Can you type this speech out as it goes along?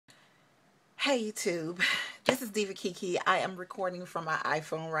Hey YouTube, this is Diva Kiki. I am recording from my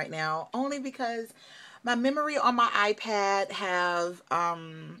iPhone right now only because my memory on my iPad have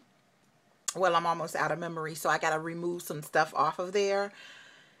well, I'm almost out of memory, so I gotta remove some stuff off of there,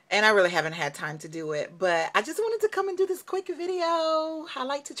 and I really haven't had time to do it. But I just wanted to come and do this quick video. I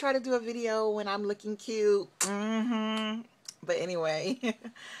like to try to do a video when I'm looking cute. But anyway,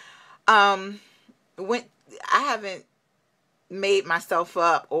 um when I haven't made myself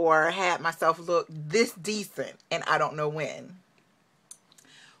up or had myself look this decent, and I don't know when.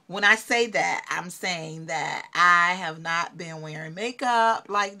 When I say that, I'm saying that I have not been wearing makeup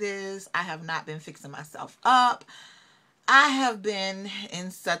like this. I have not been fixing myself up. I have been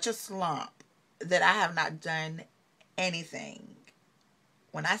in such a slump that I have not done anything.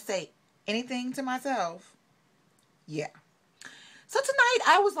 When I say anything to myself, yeah. So tonight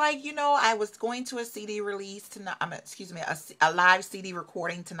I was like, I was going to a CD release tonight. Excuse me, a live CD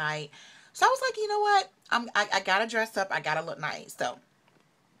recording tonight. So I was like, you know what? I gotta dress up. I gotta look nice. So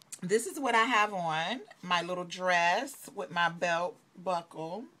this is what I have on: my little dress with my belt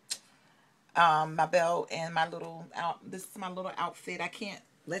buckle, my belt, and my little This is my little outfit. I can't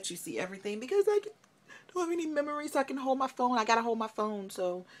let you see everything because I don't have any memory, so I can hold my phone. I gotta hold my phone.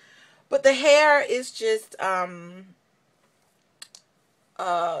 So, but the hair is just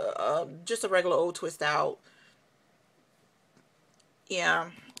just a regular old twist out.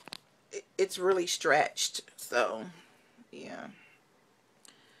 Yeah, it's really stretched. So yeah,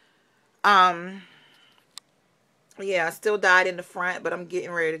 um yeah, I still dyed in the front, but I'm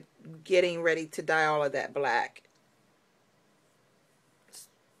getting ready to dye all of that black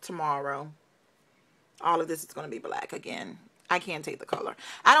tomorrow. All of this is going to be black again. I can't take the color.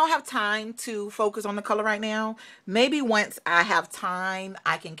 I don't have time to focus on the color right now. Maybe once I have time,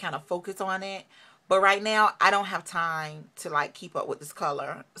 I can kind of focus on it. But right now, I don't have time to like keep up with this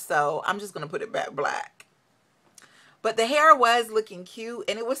color. So I'm just going to put it back black. But the hair was looking cute,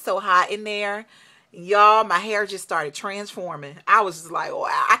 and it was so hot in there. Y'all, my hair just started transforming. I was just like, wow,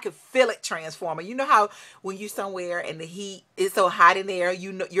 I could feel it transforming. You know how when you somewhere and the heat is so hot in there,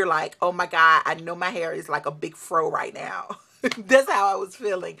 you're like, oh my God, I know my hair is like a big fro right now. That's how I was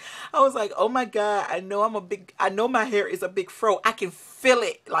feeling. I was like, oh my God, I know my hair is a big fro. I can feel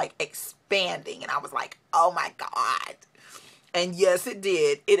it like expanding. And I was like, oh my God. And yes, it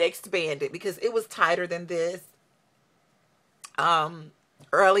did. It expanded because it was tighter than this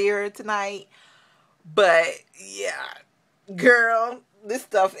earlier tonight. But yeah, girl, this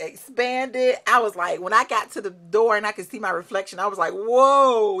stuff expanded. I was like, when I got to the door and I could see my reflection, I was like,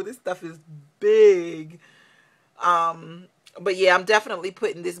 whoa, this stuff is big. But yeah, I'm definitely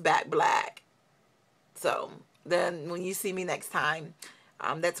putting this back black. So then when you see me next time,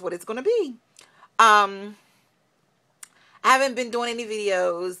 that's what it's going to be. I haven't been doing any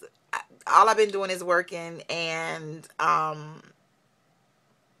videos. All I've been doing is working and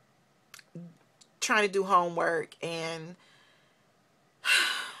trying to do homework, and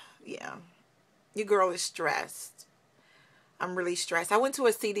yeah, your girl is stressed. I'm really stressed. I went to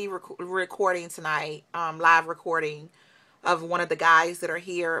a CD recording tonight, live recording of one of the guys that are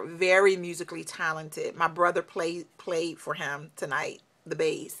here, very musically talented. My brother played for him tonight, the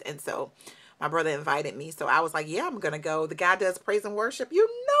bass, and so my brother invited me. So I was like, yeah, I'm gonna go. The guy does praise and worship. You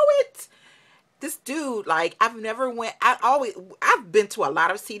know it. This dude, like, I've been to a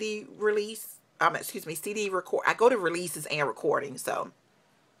lot of CD release. CD record. I go to releases and recordings, so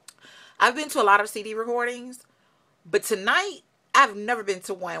I've been to a lot of CD recordings, but tonight I've never been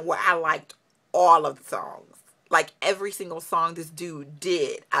to one where I liked all of the songs. Like every single song this dude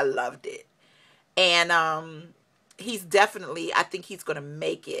did, I loved it. And he's definitely, I think he's gonna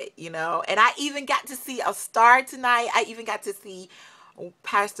make it, And I even got to see a star tonight. I even got to see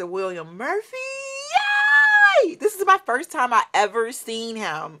Pastor William Murphy. Yay! This is my first time I ever seen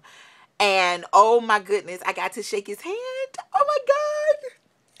him. And oh my goodness, I got to shake his hand. Oh my God.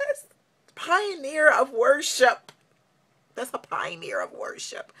 That's pioneer of worship. That's a pioneer of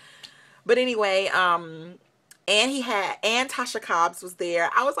worship. But anyway, and Tasha Cobbs was there.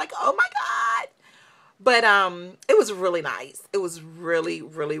 I was like, oh my God. But it was really nice. It was really,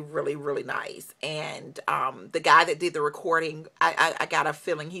 really, really, really nice. And the guy that did the recording, I got a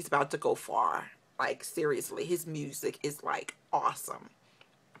feeling he's about to go far. Like, seriously, his music is like awesome.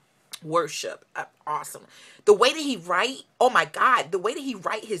 Worship, awesome. The way that he write, oh my God, the way that he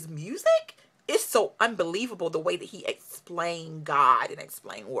write his music is so unbelievable. The way that he explain God and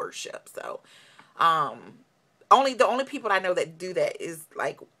explain worship. So the only people I know that do that is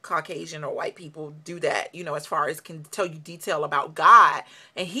like Caucasian or white people do that, as far as can tell you detail about God.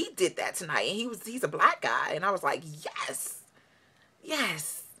 And he did that tonight, and he's a black guy, and I was like, yes.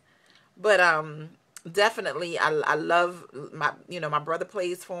 But definitely I love my, my brother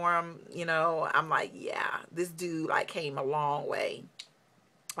plays for him. I'm like, yeah, this dude like came a long way,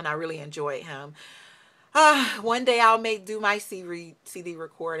 and I really enjoyed him. One day I'll do my CD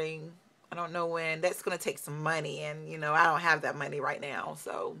recording. I don't know when. That's gonna take some money, and I don't have that money right now.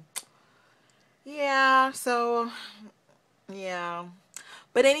 So yeah, yeah.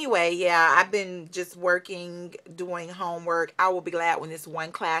 But anyway, yeah, I've been just working, doing homework. I will be glad when this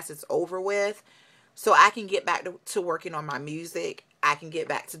one class is over with, so I can get back to working on my music. I can get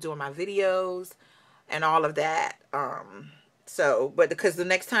back to doing my videos and all of that. But because the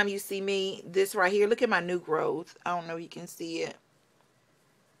next time you see me, this right here, look at my new growth. I don't know if you can see it.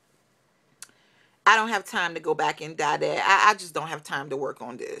 I don't have time to go back and dye that. I just don't have time to work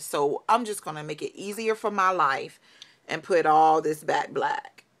on this. So I'm just going to make it easier for my life and put all this back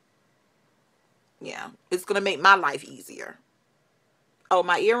black. Yeah, it's going to make my life easier. Oh,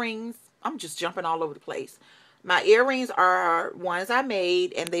 my earrings. I'm just jumping all over the place. My earrings are ones I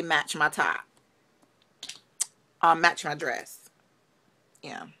made, and they match my top. Match my dress.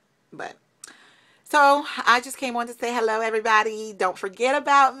 Yeah, but so I just came on to say hello, everybody. Don't forget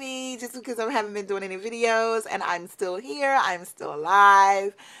about me just because I haven't been doing any videos, and I'm still here. I'm still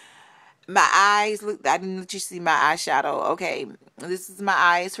alive. My eyes, look, I didn't let you see my eyeshadow. Okay, this is my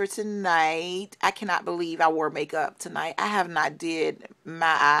eyes for tonight. I cannot believe I wore makeup tonight. I have not did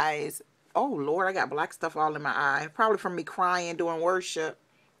my eyes. Oh Lord, I got black stuff all in my eye. Probably from me crying during worship.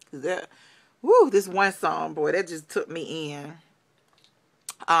 This one song, boy, that just took me in.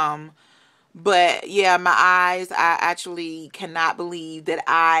 But yeah, my eyes, I actually cannot believe that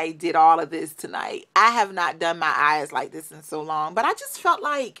I did all of this tonight. I have not done my eyes like this in so long, but I just felt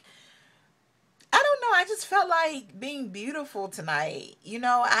like, I don't know, I just felt like being beautiful tonight.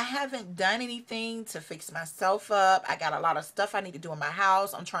 I haven't done anything to fix myself up. I got a lot of stuff I need to do in my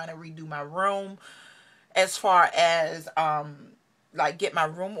house. I'm trying to redo my room as far as, like get my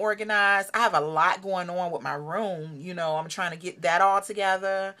room organized. I have a lot going on with my room. I'm trying to get that all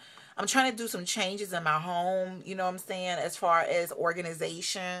together. I'm trying to do some changes in my home, you know what I'm saying, as far as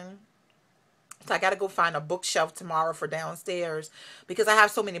organization. So I got to go find a bookshelf tomorrow for downstairs because I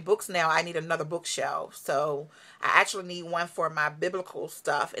have so many books now. I need another bookshelf. So I actually need one for my biblical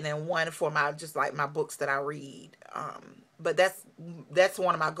stuff and then one for my, just like my books that I read. But that's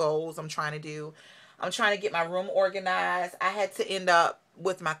one of my goals I'm trying to do. I'm trying to get my room organized. I had to end up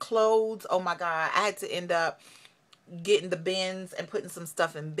with my clothes. Oh my God. I had to end up getting the bins and putting some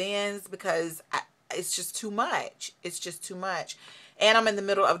stuff in bins because it's just too much. It's just too much. And I'm in the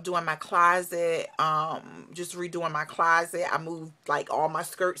middle of doing my closet, just redoing my closet. I moved like all my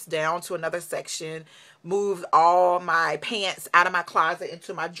skirts down to another section, moved all my pants out of my closet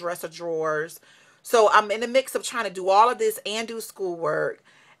into my dresser drawers. So I'm in the mix of trying to do all of this and do schoolwork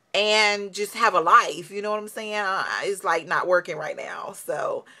and just have a life. You know what I'm saying? It's like not working right now.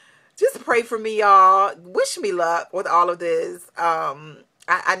 So just pray for me, y'all. Wish me luck with all of this.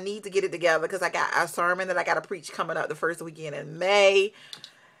 I need to get it together because I got a sermon that I got to preach coming up the first weekend in May.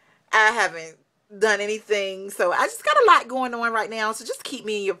 I haven't done anything. So I just got a lot going on right now. So just keep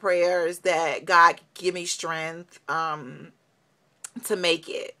me in your prayers that God give me strength to make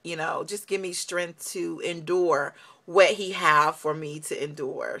it. Just give me strength to endure what he have for me to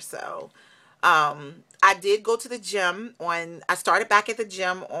endure. So I did go to the gym I started back at the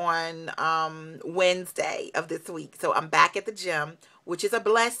gym on Wednesday of this week. So I'm back at the gym, which is a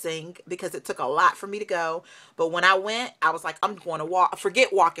blessing because it took a lot for me to go. But when I went, I was like, I'm going to walk.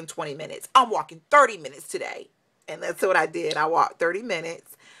 Forget walking 20 minutes. I'm walking 30 minutes today. And that's what I did. I walked 30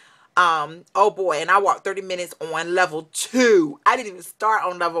 minutes. Oh boy. And I walked 30 minutes on level 2. I didn't even start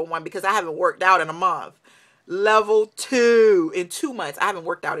on level 1 because I haven't worked out in a month. Level 2 in 2 months. I haven't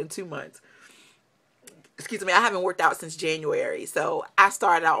worked out in 2 months. Excuse me, I haven't worked out since January. So I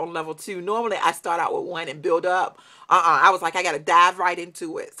started out on level 2. Normally I start out with 1 and build up. I was like, I got to dive right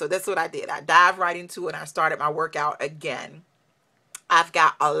into it. So that's what I did. I dived right into it and I started my workout again. I've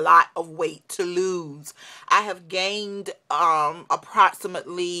got a lot of weight to lose. I have gained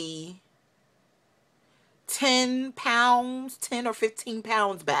approximately 10 pounds, 10 or 15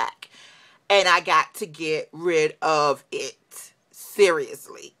 pounds back. And I got to get rid of it.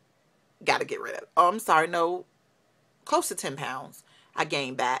 Seriously. Got to get rid of it. Oh, I'm sorry. No, close to 10 pounds I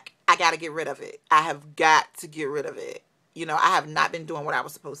gained back. I got to get rid of it. I have got to get rid of it. I have not been doing what I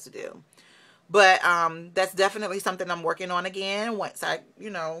was supposed to do. But that's definitely something I'm working on again once I,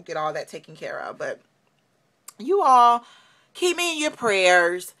 get all that taken care of. But you all keep me in your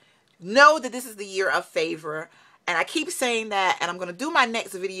prayers. Know that this is the year of favor. And I keep saying that. And I'm going to do my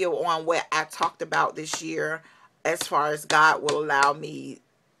next video on what I talked about this year as far as God will allow me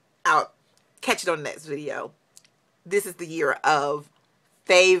I'll catch it on the next video. This is the year of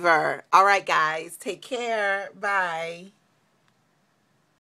favor. All right, guys. Take care. Bye.